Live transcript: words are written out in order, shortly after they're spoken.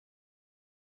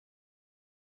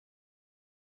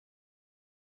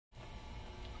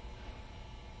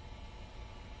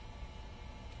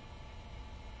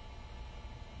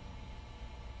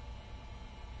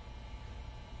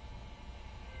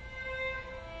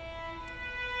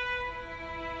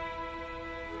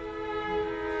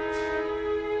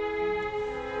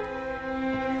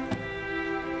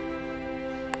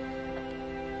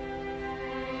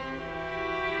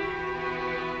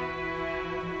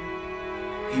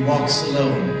walks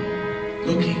alone,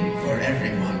 looking for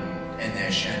everyone and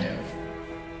their shadow.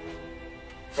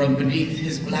 From beneath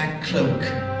his black cloak,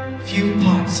 few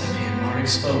parts of him are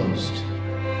exposed.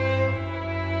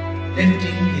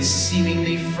 Lifting his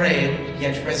seemingly frail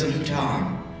yet resolute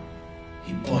arm,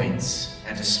 he points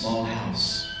at a small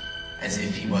house as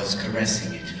if he was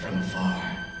caressing it from afar.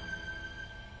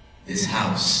 This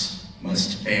house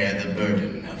must bear the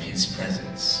burden of his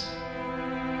presence.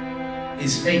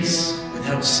 His face,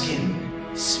 without skin,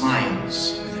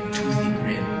 smiles with a toothy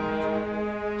grin.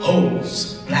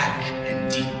 Holes black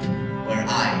and deep where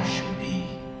eyes should be.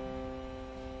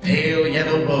 Pale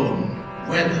yellow bone,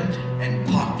 weathered and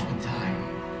pocked with time.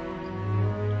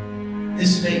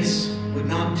 This face would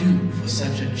not do for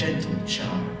such a gentle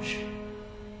charge.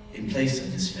 In place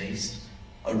of this face,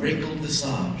 a wrinkled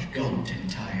visage, gaunt and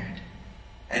tired.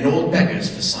 An old beggar's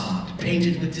facade,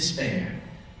 painted with despair,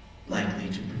 likely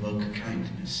to provoke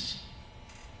kindness.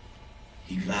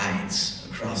 He glides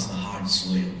across the hard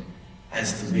soil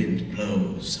as the wind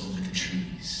blows over the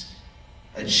trees.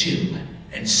 A chill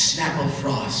and snap of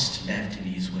frost left in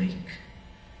his wake.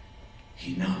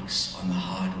 He knocks on the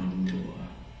hard wooden door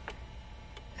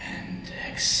and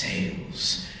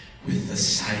exhales with the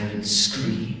silent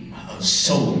scream of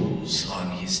souls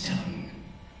on his tongue.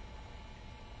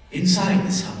 Inside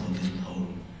this humble little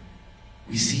home,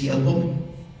 we see a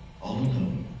woman all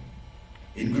alone.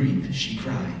 In grief, she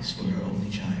cries for her only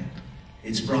child.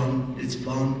 Its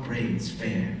blonde braids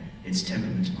fair, its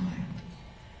temperament mild.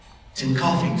 Till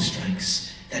coughing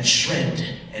strikes that shred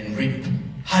and rip,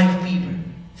 high fever,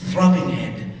 throbbing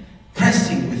head,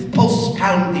 pressing with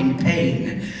pulse-pounding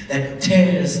pain that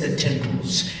tears the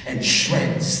temples and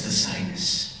shreds the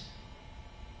sinus.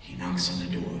 He knocks on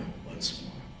the door once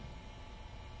more.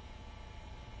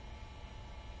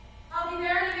 I'll be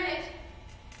there in a minute.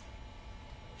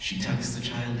 She tucks the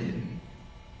child in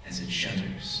as it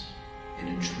shudders in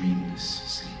a dreamless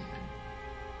sleep.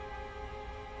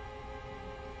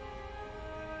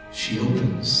 She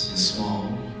opens the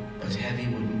small but heavy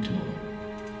wooden door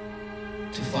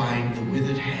to find the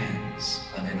withered hands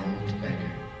of an old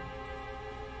beggar.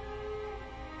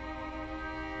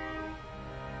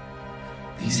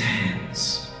 These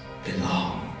hands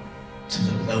belong to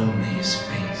the loneliest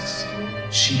face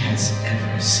she has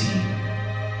ever seen.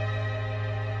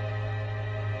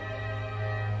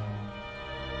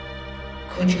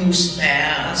 Could you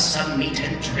spare some meat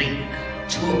and drink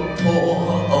to a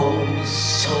poor old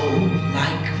soul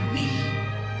like me?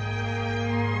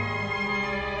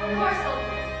 Of course I'll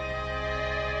do it.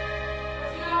 But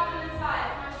do not come inside.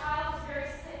 My child is very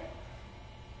sick.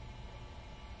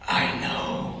 I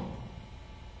know,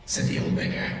 said the old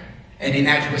beggar, and in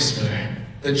that whisper,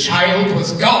 the child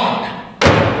was gone.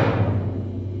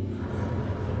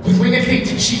 With winged feet,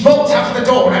 she bolts out of the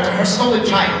door after her stolen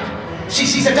child. She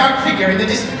sees a dark figure in the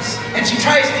distance, and she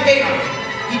tries to gain him.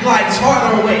 He glides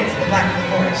farther away to the black of the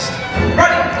forest.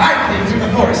 Running blindly through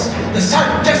the forest, the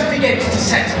sun just begins to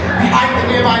set behind the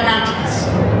nearby mountains.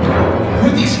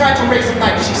 With these fragile rays of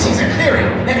light, she sees a clearing,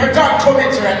 and her dark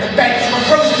tormentor at the banks of a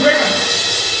frozen river.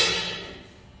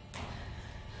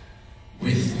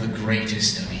 With the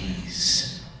greatest of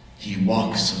ease, he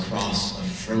walks across a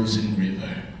frozen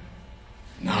river,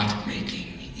 not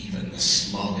making even the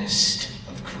smallest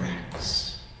of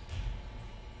cracks.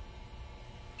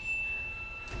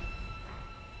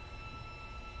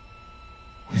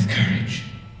 With courage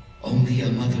only a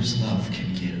mother's love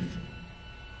can give,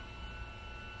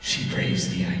 she braves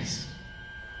the ice.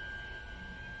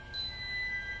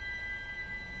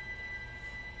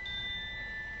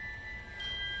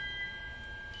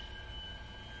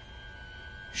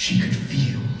 She could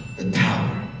feel the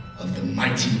power of the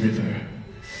mighty river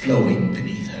flowing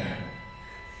beneath her.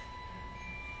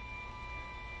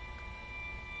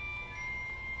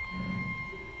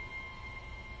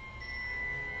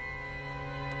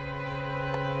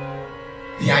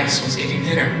 The ice was getting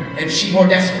thinner, and she more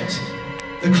desperate.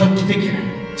 The cloaked figure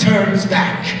turns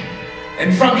back,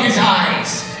 and from his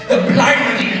eyes, the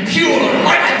blinding pure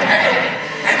light of heaven,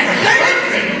 and the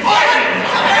blazing fire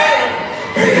of hell,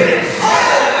 is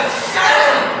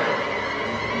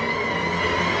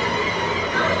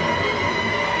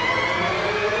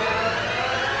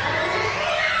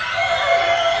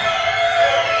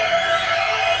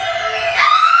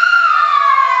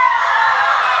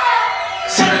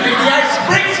Suddenly, the ice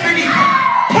breaks beneath her,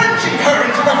 plunging her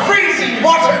into the freezing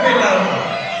water below.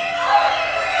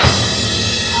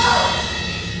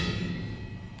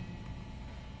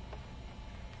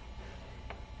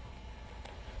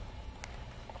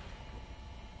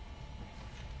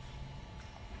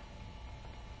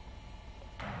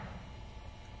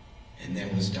 And there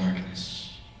was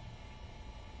darkness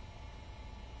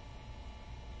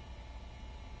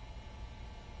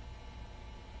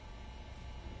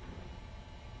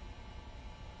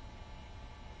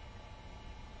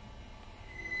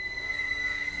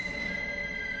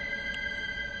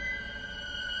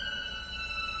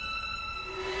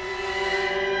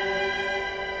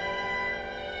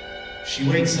She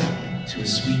wakes up to a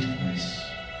sweet voice.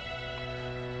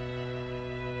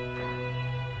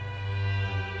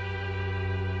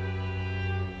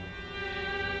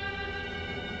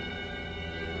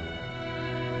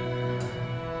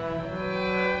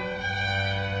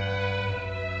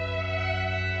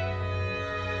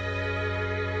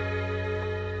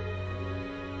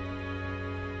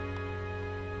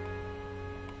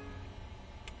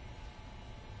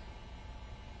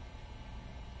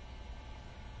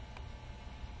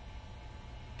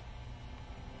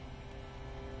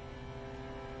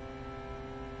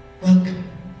 Welcome.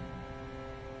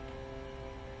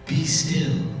 Be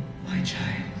still, my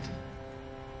child.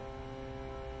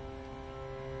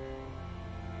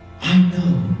 I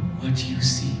know what you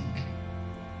seek.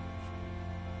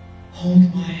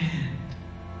 Hold my hand,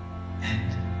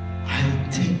 and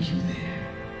I'll take you there.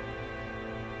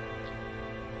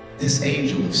 This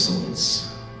angel of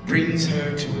sorts brings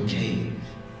her to a cave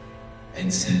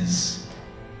and says,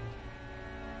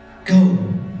 "Go,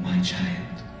 my child.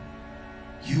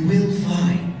 You will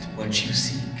find what you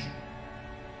seek."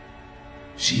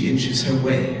 She inches her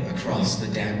way across the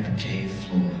damp cave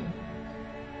floor.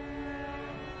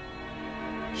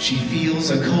 She feels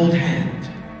a cold hand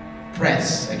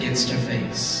press against her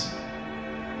face.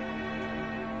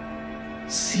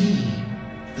 See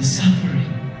the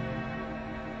suffering.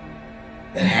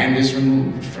 The hand is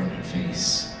removed from her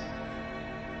face,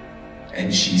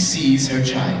 and she sees her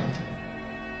child.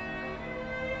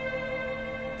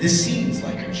 This seems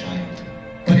like her child,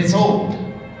 but it's old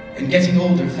and getting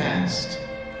older fast.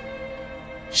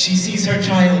 She sees her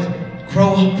child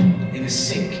grow up in a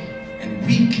sick and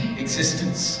weak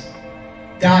existence,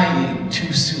 dying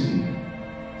too soon,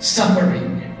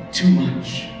 suffering too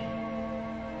much.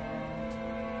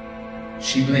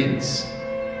 She blinks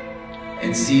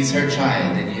and sees her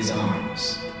child in his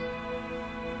arms.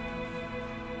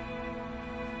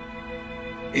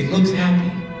 It looks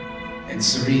happy and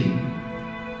serene,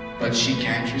 but she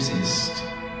can't resist.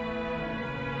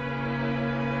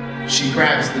 She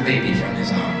grabs the baby from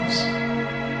his arms.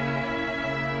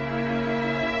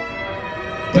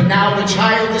 But now the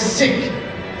child is sick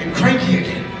and cranky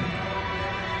again.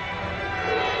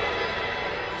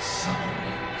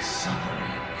 Suffering,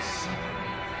 suffering,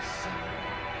 suffering, suffering.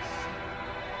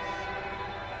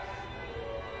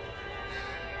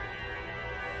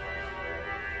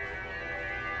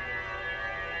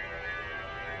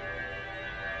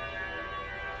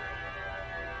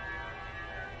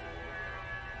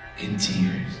 In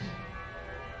tears,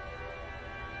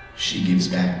 she gives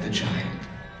back the child.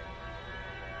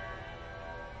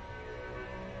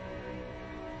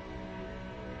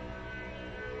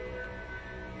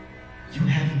 You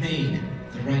have made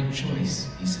the right choice,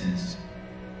 he says.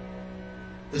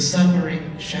 The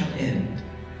suffering shall end.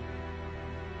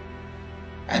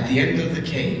 At the end of the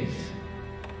cave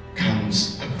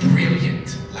comes a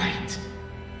brilliant light.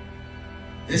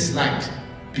 This light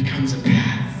becomes a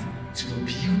path to a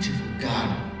beautiful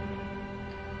garden.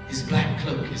 His black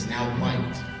cloak is now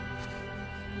white.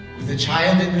 With the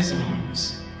child in his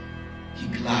arms, he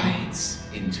glides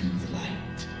into the light.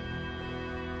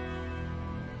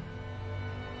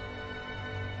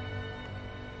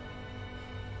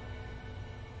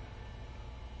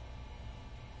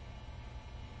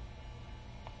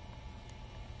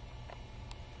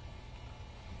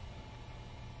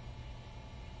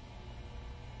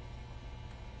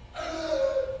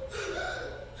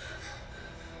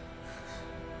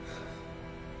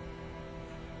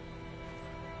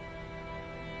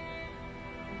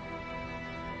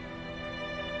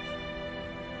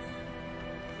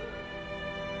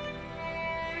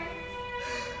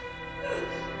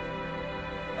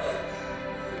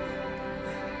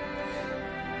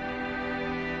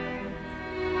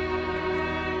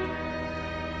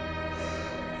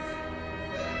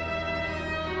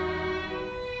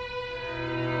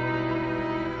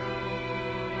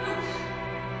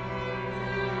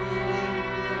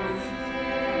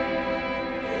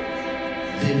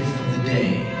 Live for the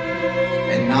day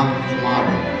and not the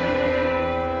morrow.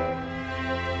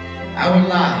 Our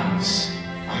lives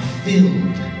are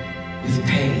filled with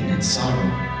pain and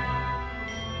sorrow.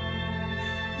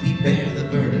 We bear the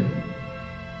burden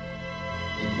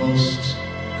that most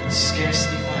could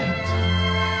scarcely fight.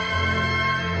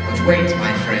 But wait,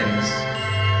 my friends,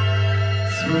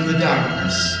 through the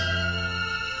darkness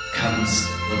comes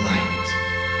the light.